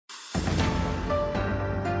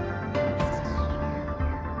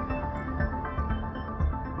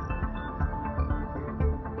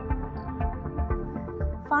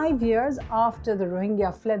5 years after the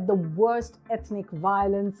Rohingya fled the worst ethnic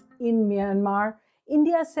violence in Myanmar,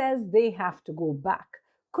 India says they have to go back.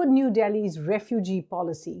 Could New Delhi's refugee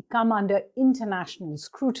policy come under international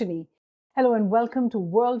scrutiny? Hello and welcome to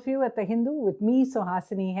Worldview at The Hindu with me,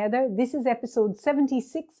 Suhasini Haidar. This is episode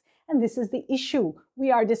 76 and this is the issue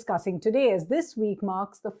we are discussing today, as this week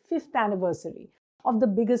marks the 5th anniversary of the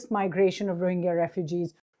biggest migration of Rohingya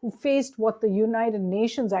refugees who faced what the United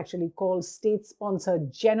Nations actually calls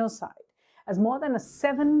state-sponsored genocide, as more than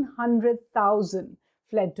 700,000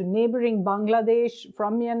 fled to neighboring Bangladesh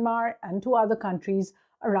from Myanmar and to other countries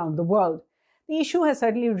around the world. The issue has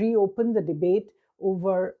certainly reopened the debate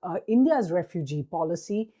over India's refugee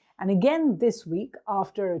policy, and again this week,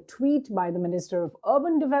 after a tweet by the Minister of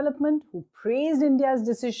Urban Development who praised India's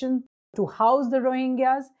decision to house the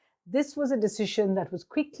Rohingyas, this was a decision that was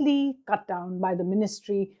quickly cut down by the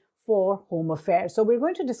Ministry for Home Affairs. So we're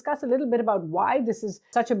going to discuss a little bit about why this is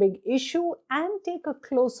such a big issue and take a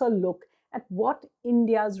closer look at what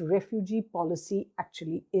India's refugee policy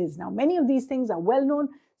actually is. Now, many of these things are well known,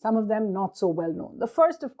 some of them not so well known. The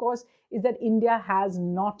first, of course, is that India has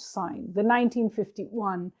not signed the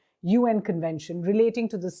 1951 UN Convention relating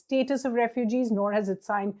to the status of refugees, nor has it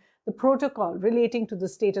signed the protocol relating to the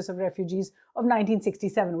status of refugees of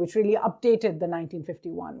 1967, which really updated the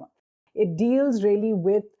 1951 one. It deals really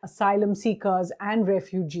with asylum seekers and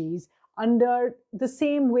refugees under the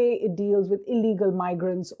same way it deals with illegal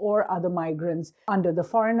migrants or other migrants under the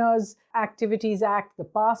Foreigners Activities Act, the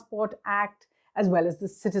Passport Act, as well as the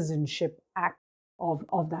Citizenship Act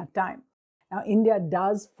of that time. Now, India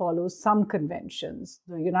does follow some conventions,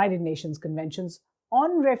 the United Nations conventions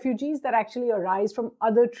on refugees that actually arise from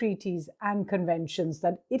other treaties and conventions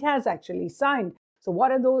that it has actually signed. So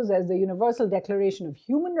what are those? There's the Universal Declaration of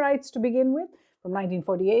Human Rights to begin with from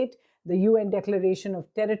 1948, the UN Declaration of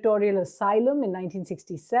Territorial Asylum in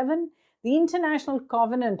 1967, the International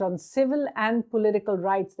Covenant on Civil and Political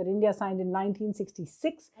Rights that India signed in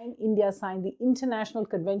 1966, and India signed the International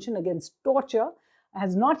Convention Against Torture,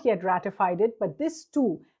 has not yet ratified it, but this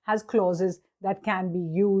too has clauses that can be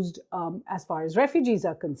used as far as refugees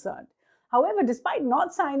are concerned. However, despite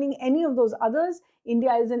not signing any of those others,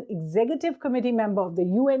 India is an executive committee member of the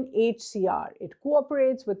UNHCR. It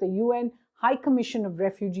cooperates with the UN High Commission of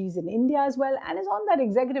Refugees in India as well, and is on that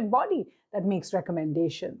executive body that makes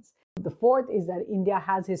recommendations. The fourth is that India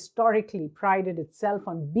has historically prided itself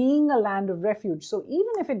on being a land of refuge. So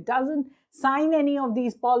even if it doesn't sign any of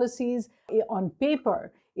these policies on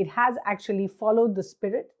paper, it has actually followed the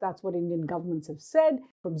spirit. That's what Indian governments have said.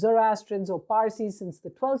 From Zoroastrians or Parsis since the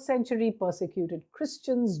 12th century, persecuted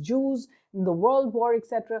Christians, Jews in the World War,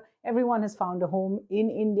 etc. Everyone has found a home in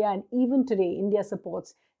India. And even today, India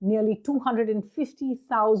supports nearly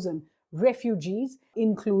 250,000 refugees,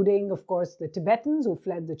 including, of course, the Tibetans who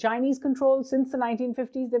fled the Chinese control since the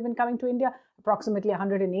 1950s. They've been coming to India, approximately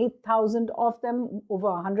 108,000 of them, over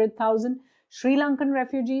 100,000. Sri Lankan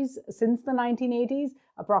refugees since the 1980s,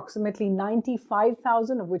 approximately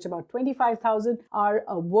 95,000, of which about 25,000 are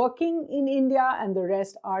working in India and the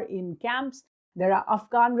rest are in camps. There are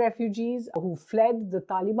Afghan refugees who fled the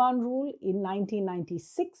Taliban rule in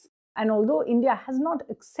 1996. And although India has not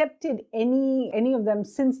accepted any of them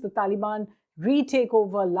since the Taliban retake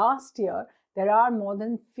over last year, there are more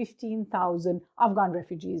than 15,000 Afghan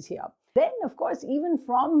refugees here. Then, of course, even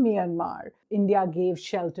from Myanmar, India gave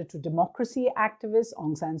shelter to democracy activists.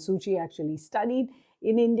 Aung San Suu Kyi actually studied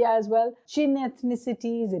in India as well. Chin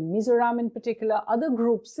ethnicities, in Mizoram in particular, other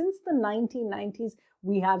groups. Since the 1990s,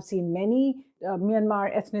 we have seen many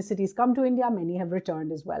Myanmar ethnicities come to India. Many have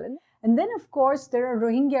returned as well. And then, of course, there are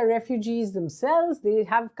Rohingya refugees themselves. They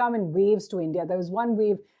have come in waves to India. There was one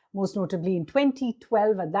wave, most notably in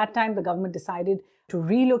 2012. At that time, the government decided to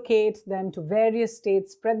relocate them to various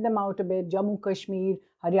states, spread them out a bit, Jammu Kashmir,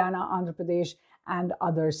 Haryana, Andhra Pradesh, and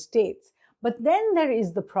other states. But then there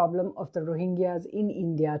is the problem of the Rohingyas in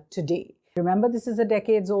India today. Remember, this is a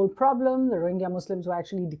decades-old problem. The Rohingya Muslims were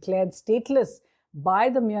actually declared stateless by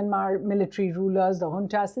the Myanmar military rulers, the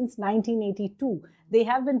junta, since 1982. They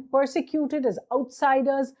have been persecuted as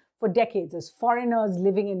outsiders for decades, as foreigners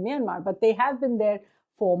living in Myanmar, but they have been there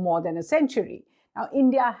for more than a century. Now,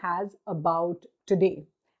 India has about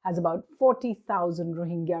 40,000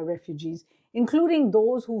 Rohingya refugees, including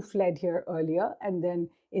those who fled here earlier, and then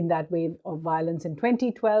in that wave of violence in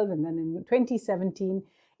 2012 and then in 2017.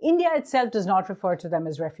 India itself does not refer to them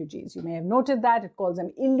as refugees. You may have noted that. It calls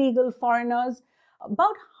them illegal foreigners.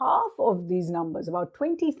 About half of these numbers, about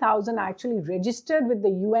 20,000, are actually registered with the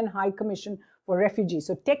UN High Commission for Refugees.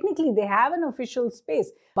 So technically, they have an official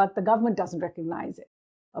space, but the government doesn't recognize it.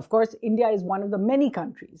 Of course, India is one of the many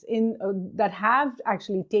countries that have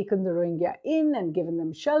actually taken the Rohingya in and given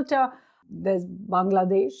them shelter. There's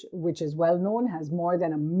Bangladesh, which is well known, has more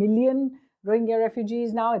than 1 million Rohingya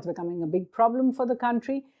refugees now. It's becoming a big problem for the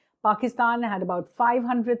country. Pakistan had about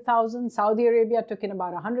 500,000. Saudi Arabia took in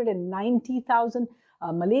about 190,000.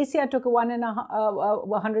 Malaysia took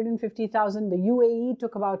 150,000. The UAE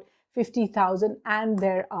took about 50,000, and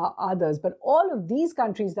there are others. But all of these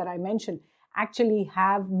countries that I mentioned actually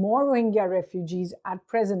have more Rohingya refugees at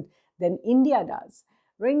present than India does.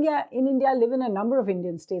 Rohingya in India live in a number of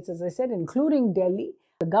Indian states, as I said, including Delhi.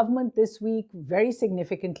 The government this week very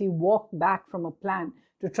significantly walked back from a plan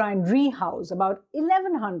to try and rehouse about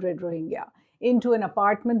 1,100 Rohingya into an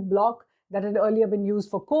apartment block that had earlier been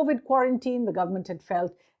used for COVID quarantine. The government had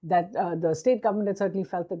felt that the state government had certainly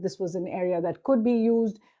felt that this was an area that could be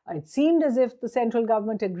used. It seemed as if the central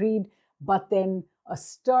government agreed, but then a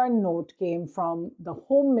stern note came from the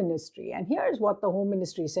Home Ministry. And here's what the Home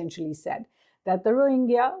Ministry essentially said, that the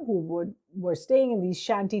Rohingya who were staying in these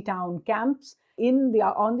shantytown camps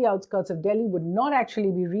on the outskirts of Delhi would not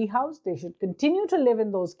actually be rehoused. They should continue to live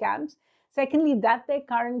in those camps. Secondly, that their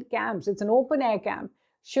current camps, it's an open-air camp,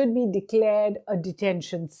 should be declared a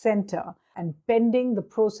detention center, and pending the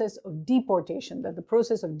process of deportation, that the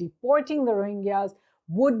process of deporting the Rohingyas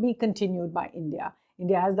would be continued by India.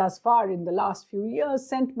 India has thus far, in the last few years,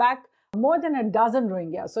 sent back more than a dozen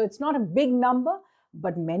Rohingyas. So it's not a big number,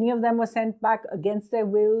 but many of them were sent back against their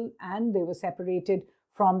will, and they were separated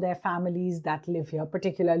from their families that live here,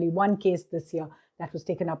 particularly one case this year that was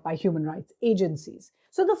taken up by human rights agencies.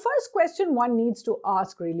 So the first question one needs to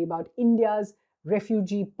ask really about India's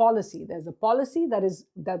refugee policy. There's a policy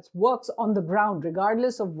that works on the ground,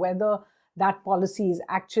 regardless of whether that policy is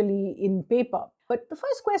actually in paper. But the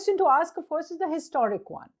first question to ask, of course, is the historic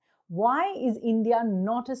one. Why is India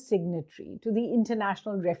not a signatory to the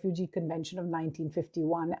International Refugee Convention of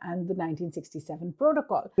 1951 and the 1967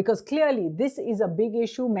 Protocol? Because clearly this is a big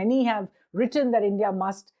issue. Many have written that India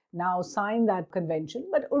must now sign that convention,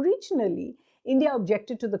 but originally India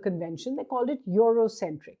objected to the convention. They called it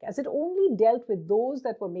Eurocentric, as it only dealt with those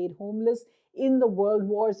that were made homeless in the world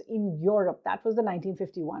wars in Europe. That was the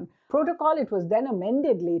 1951 protocol. It was then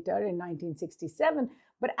amended later in 1967.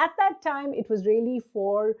 But at that time, it was really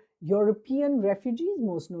for European refugees,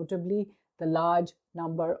 most notably the large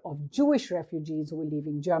number of Jewish refugees who were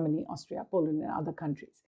leaving Germany, Austria, Poland, and other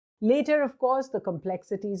countries. Later, of course, the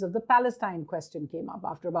complexities of the Palestine question came up.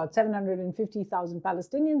 After about 750,000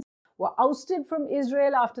 Palestinians were ousted from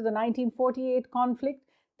Israel after the 1948 conflict,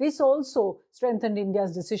 this also strengthened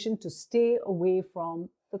India's decision to stay away from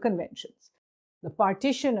the conventions. The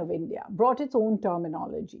partition of India brought its own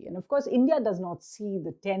terminology. And of course, India does not see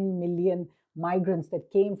the 10 million migrants that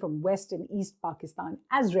came from West and East Pakistan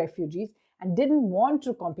as refugees, and didn't want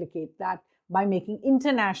to complicate that by making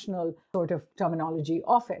international sort of terminology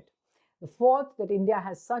of it. The fourth, that India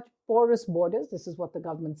has such porous borders, this is what the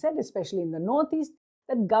government said, especially in the northeast,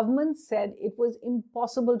 that government said it was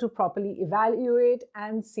impossible to properly evaluate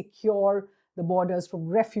and secure the borders from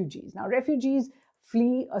refugees. Now, refugees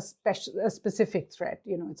flee a specific threat.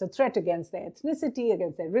 It's a threat against their ethnicity,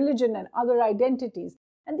 against their religion, and other identities.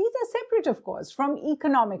 And these are separate, of course, from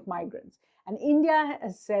economic migrants. And India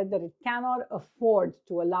has said that it cannot afford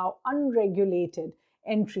to allow unregulated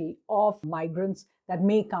entry of migrants that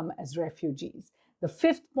may come as refugees. The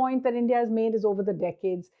fifth point that India has made is, over the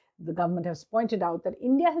decades, the government has pointed out that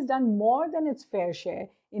India has done more than its fair share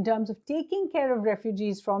in terms of taking care of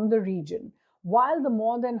refugees from the region, while the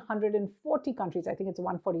more than 140 countries, I think it's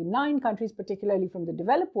 149 countries, particularly from the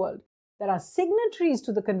developed world, that are signatories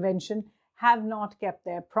to the convention, have not kept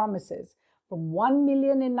their promises. From 1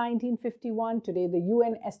 million in 1951, today the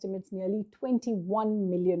UN estimates nearly 21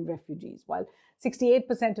 million refugees, while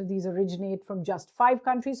 68% of these originate from just 5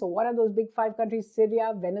 countries. So what are those big 5 countries?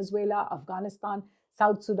 Syria, Venezuela, Afghanistan,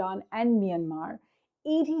 South Sudan, and Myanmar.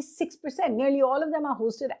 86%, nearly all of them are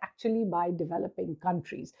hosted actually by developing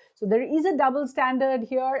countries. So there is a double standard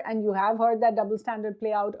here, and you have heard that double standard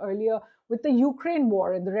play out earlier with the Ukraine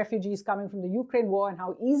war and the refugees coming from the Ukraine war, and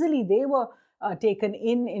how easily they were taken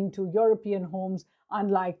into European homes,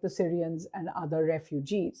 unlike the Syrians and other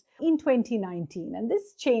refugees. In 2019, and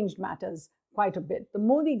this changed matters quite a bit, the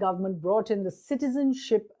Modi government brought in the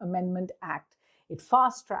Citizenship Amendment Act. It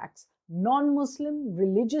fast-tracks non-Muslim,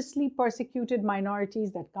 religiously persecuted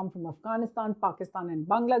minorities that come from Afghanistan, Pakistan, and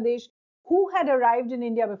Bangladesh, who had arrived in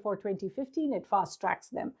India before 2015. It fast-tracks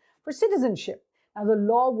them for citizenship. Now, the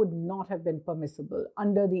law would not have been permissible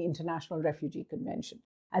under the International Refugee Convention,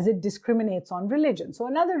 as it discriminates on religion. So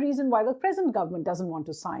another reason why the present government doesn't want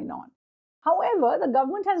to sign on. However, the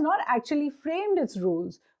government has not actually framed its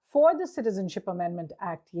rules for the Citizenship Amendment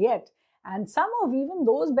Act yet, and some of even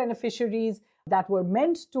those beneficiaries that were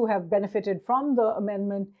meant to have benefited from the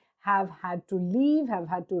amendment have had to leave, have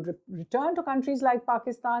had to return to countries like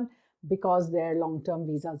Pakistan because their long-term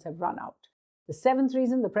visas have run out. The seventh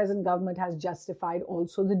reason, the present government has justified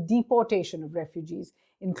also the deportation of refugees,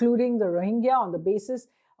 including the Rohingya, on the basis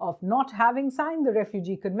of not having signed the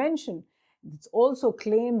Refugee Convention. It also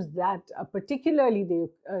claims that particularly the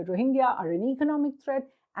Rohingya are an economic threat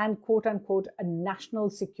and quote-unquote a national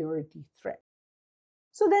security threat.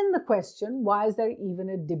 So then the question, why is there even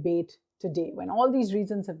a debate today? When all these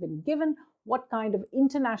reasons have been given, what kind of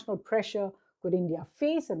international pressure could India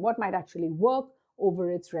face and what might actually work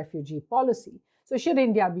over its refugee policy? So should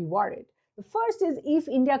India be worried? The first is if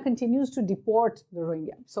India continues to deport the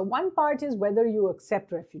Rohingya. So one part is whether you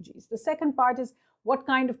accept refugees. The second part is what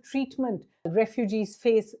kind of treatment refugees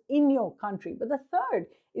face in your country. But the third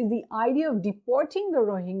is the idea of deporting the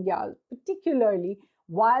Rohingyas, particularly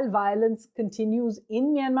while violence continues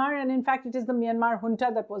in Myanmar. And in fact, it is the Myanmar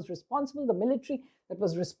junta that was responsible, the military that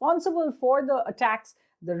was responsible for the attacks,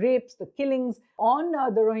 the rapes, the killings on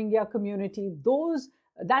the Rohingya community.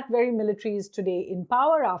 That very military is today in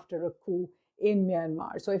power after a coup in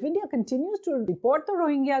Myanmar. So if India continues to deport the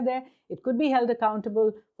Rohingya there, it could be held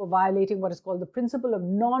accountable for violating what is called the principle of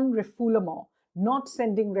non-refoulement, not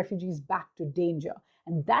sending refugees back to danger.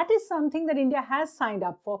 And that is something that India has signed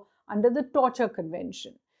up for under the Torture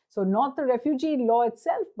Convention. So not the refugee law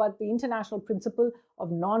itself, but the international principle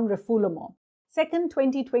of non-refoulement. Second,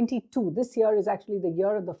 2022, this year is actually the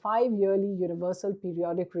year of the 5-yearly Universal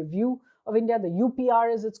Periodic Review of India, the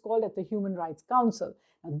UPR as it's called, at the Human Rights Council.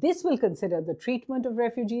 Now, this will consider the treatment of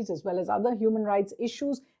refugees as well as other human rights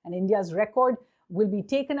issues, and India's record will be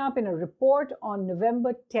taken up in a report on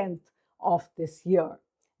November 10th of this year.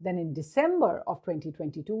 Then in December of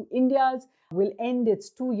 2022, India will end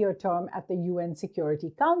its 2-year term at the UN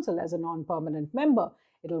Security Council as a non-permanent member.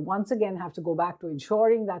 It'll once again have to go back to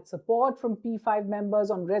ensuring that support from P5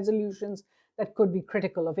 members on resolutions that could be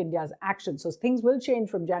critical of India's action. So things will change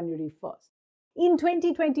from January 1st. In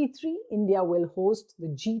 2023, India will host the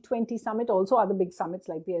G20 summit, also other big summits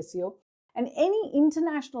like the SCO. And any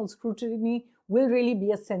international scrutiny will really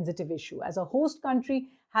be a sensitive issue, as a host country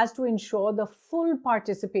has to ensure the full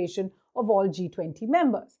participation of all G20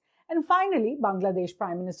 members. And finally, Bangladesh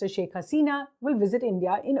Prime Minister Sheikh Hasina will visit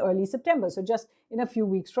India in early September, so just in a few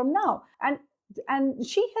weeks from now. And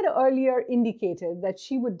she had earlier indicated that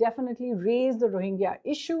she would definitely raise the Rohingya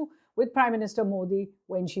issue with Prime Minister Modi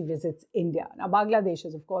when she visits India. Now, Bangladesh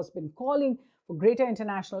has, of course, been calling for greater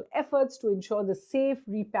international efforts to ensure the safe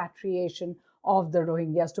repatriation of the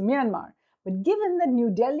Rohingyas to Myanmar. But given that New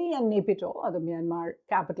Delhi and Naypyidaw, or the Myanmar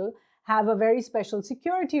capital, have a very special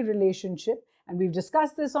security relationship, and we've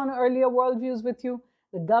discussed this on earlier Worldviews with you,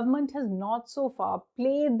 the government has not so far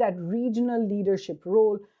played that regional leadership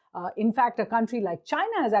role. In fact, a country like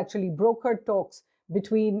China has actually brokered talks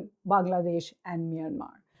between Bangladesh and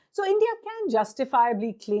Myanmar. So India can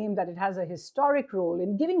justifiably claim that it has a historic role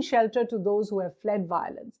in giving shelter to those who have fled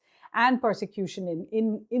violence and persecution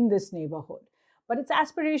in this neighborhood. But its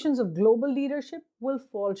aspirations of global leadership will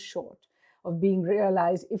fall short of being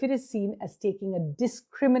realized if it is seen as taking a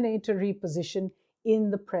discriminatory position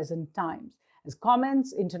in the present times. As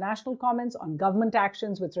international comments on government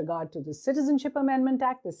actions with regard to the Citizenship Amendment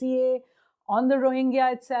Act, the CAA, on the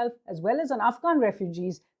Rohingya itself, as well as on Afghan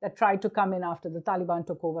refugees that tried to come in after the Taliban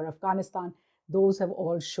took over Afghanistan, those have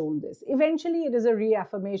all shown this. Eventually, it is a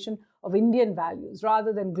reaffirmation of Indian values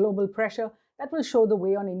rather than global pressure that will show the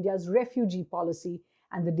way on India's refugee policy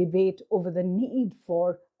and the debate over the need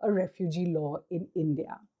for a refugee law in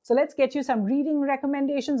India. So let's get you some reading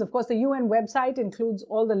recommendations. Of course, the UN website includes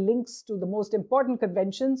all the links to the most important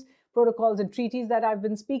conventions, protocols, and treaties that I've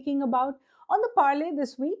been speaking about. On the Parley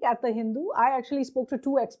this week at The Hindu, I actually spoke to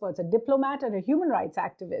 2 experts, a diplomat and a human rights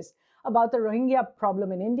activist, about the Rohingya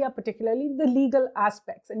problem in India, particularly the legal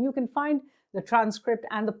aspects. And you can find the transcript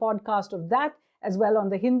and the podcast of that as well on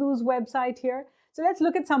The Hindu's website here. So let's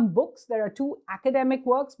look at some books. There are 2 academic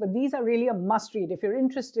works, but these are really a must-read if you're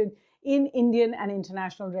interested in Indian and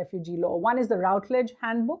international refugee law. One is the Routledge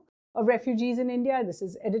Handbook of Refugees in India. This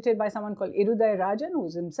is edited by someone called Iruday Rajan,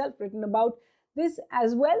 who's himself written about this,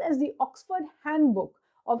 as well as the Oxford Handbook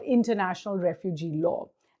of International Refugee Law.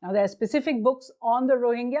 Now, there are specific books on the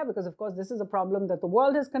Rohingya because, of course, this is a problem that the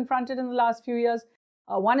world has confronted in the last few years.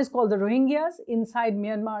 One is called The Rohingyas Inside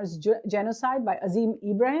Myanmar's Genocide by Azim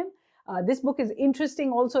Ibrahim. This book is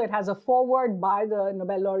interesting also. It has a foreword by the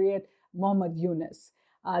Nobel laureate Muhammad Yunus.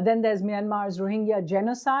 Then there's Myanmar's Rohingya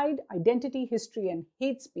genocide, identity, history, and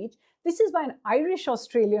hate speech. This is by an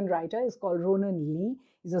Irish-Australian writer. He's called Ronan Lee.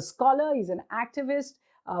 He's a scholar, he's an activist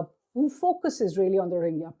who focuses really on the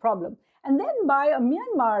Rohingya problem. And then by a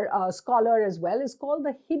Myanmar scholar as well, is called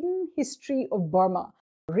The Hidden History of Burma,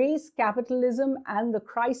 Race, Capitalism, and the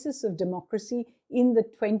Crisis of Democracy in the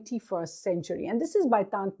 21st Century. And this is by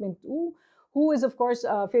Tant Minh Tu, who is, of course,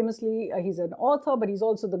 famously, he's an author, but he's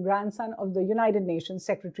also the grandson of the United Nations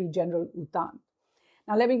Secretary General U Thant.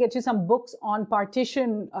 Now, let me get you some books on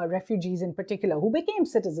partition refugees in particular, who became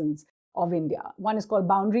citizens of India. One is called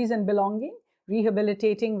Boundaries and Belonging,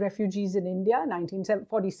 Rehabilitating Refugees in India,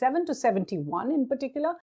 1947 to 71 in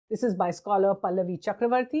particular. This is by scholar Pallavi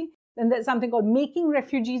Chakravarti. Then there's something called Making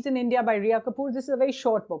Refugees in India by Riya Kapoor. This is a very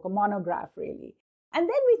short book, a monograph really. And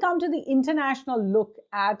then we come to the international look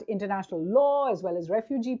at international law as well as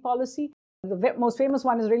refugee policy. The most famous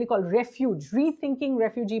one is really called Refuge, Rethinking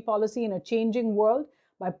Refugee Policy in a Changing World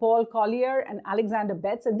by Paul Collier and Alexander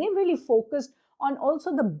Betts. And they really focused on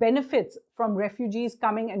also the benefits from refugees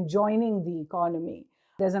coming and joining the economy.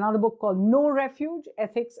 There's another book called No Refuge,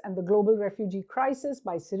 Ethics and the Global Refugee Crisis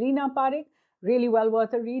by Serena Parekh. Really well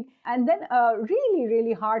worth a read. And then a really,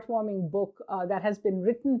 really heartwarming book that has been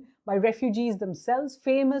written by refugees themselves.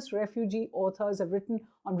 Famous refugee authors have written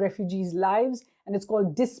on refugees' lives, and it's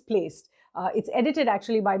called Displaced. It's edited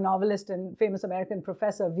actually by novelist and famous American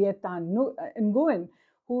professor Viet Thanh Nguyen,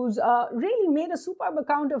 who's really made a superb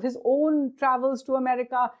account of his own travels to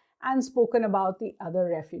America and spoken about the other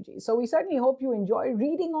refugees. So we certainly hope you enjoy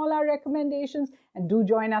reading all our recommendations, and do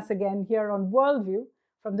join us again here on Worldview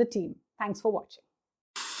from the team. Thanks for watching.